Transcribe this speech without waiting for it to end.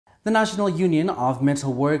The National Union of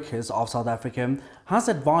Metalworkers of South Africa has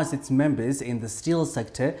advised its members in the steel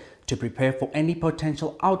sector to prepare for any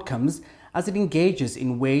potential outcomes as it engages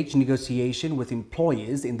in wage negotiation with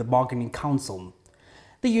employers in the bargaining council.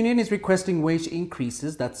 The union is requesting wage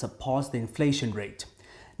increases that surpass the inflation rate.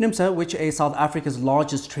 Numsa, which is South Africa's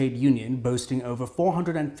largest trade union boasting over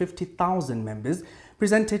 450,000 members,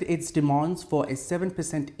 presented its demands for a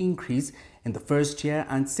 7% increase in the first year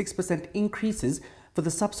and 6% increases for the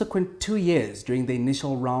subsequent 2 years during the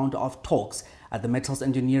initial round of talks at the Metals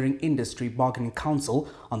Engineering Industry Bargaining Council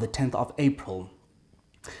on the 10th of April.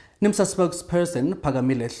 Numsa spokesperson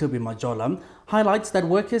Phakamile Hlubi-Majola highlights that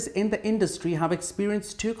workers in the industry have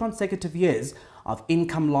experienced 2 consecutive years of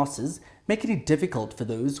income losses, making it difficult for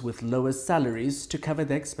those with lower salaries to cover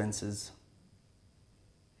their expenses.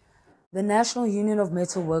 The National Union of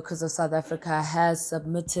Metal Workers of South Africa has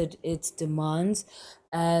submitted its demands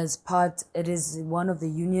as part. It is one of the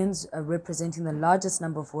unions representing the largest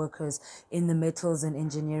number of workers in the Metals and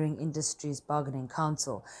Engineering Industries Bargaining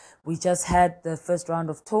Council. We just had the first round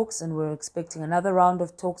of talks and we're expecting another round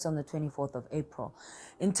of talks on the 24th of April.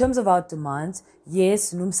 In terms of our demands,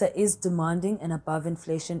 yes, Numsa is demanding an above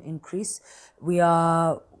inflation increase. We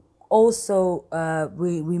are also,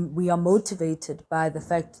 we are motivated by the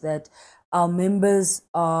fact that our members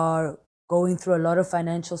are going through a lot of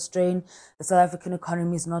financial strain. The South African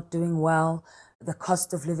economy is not doing well. The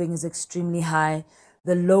cost of living is extremely high.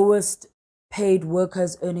 The lowest paid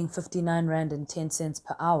workers earning 59 Rand and 10 cents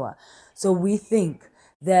per hour. So we think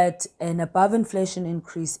that an above inflation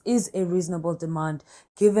increase is a reasonable demand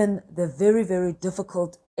given the very, very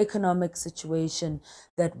difficult economic situation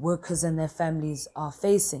that workers and their families are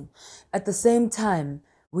facing. At the same time,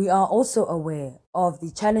 we are also aware of the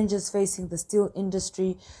challenges facing the steel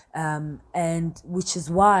industry, and which is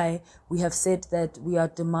why we have said that we are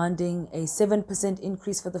demanding a 7%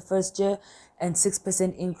 increase for the first year and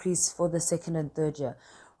 6% increase for the second and third year.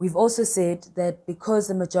 We've also said that because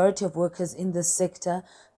the majority of workers in this sector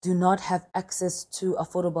do not have access to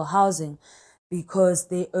affordable housing because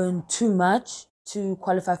they earn too much to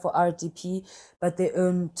qualify for RDP, but they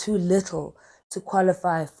earn too little to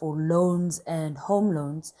qualify for loans and home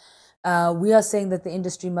loans. We are saying that the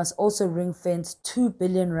industry must also ring fence 2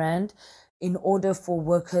 billion Rand in order for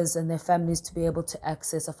workers and their families to be able to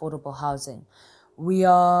access affordable housing. We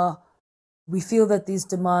feel that these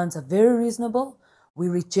demands are very reasonable. We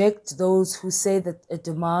reject those who say that a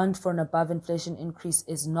demand for an above inflation increase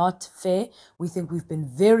is not fair. We think we've been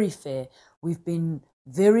very fair. We've been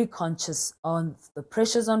very conscious on the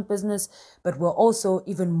pressures on business, but we're also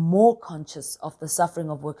even more conscious of the suffering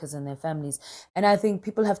of workers and their families. And I think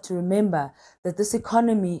people have to remember that this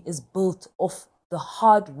economy is built off the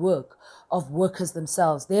hard work of workers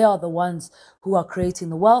themselves. They are the ones who are creating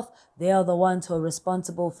the wealth. They are the ones who are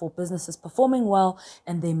responsible for businesses performing well,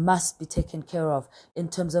 and they must be taken care of in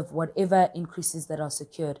terms of whatever increases that are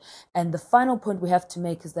secured. And the final point we have to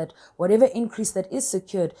make is that whatever increase that is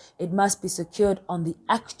secured, it must be secured on the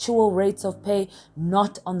actual rates of pay,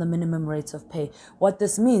 not on the minimum rates of pay. What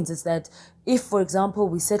this means is that if, for example,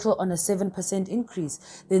 we settle on a 7%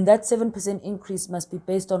 increase, then that 7% increase must be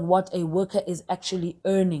based on what a worker is actually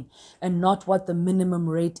earning and not what the minimum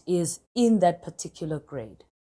rate is in that particular grade.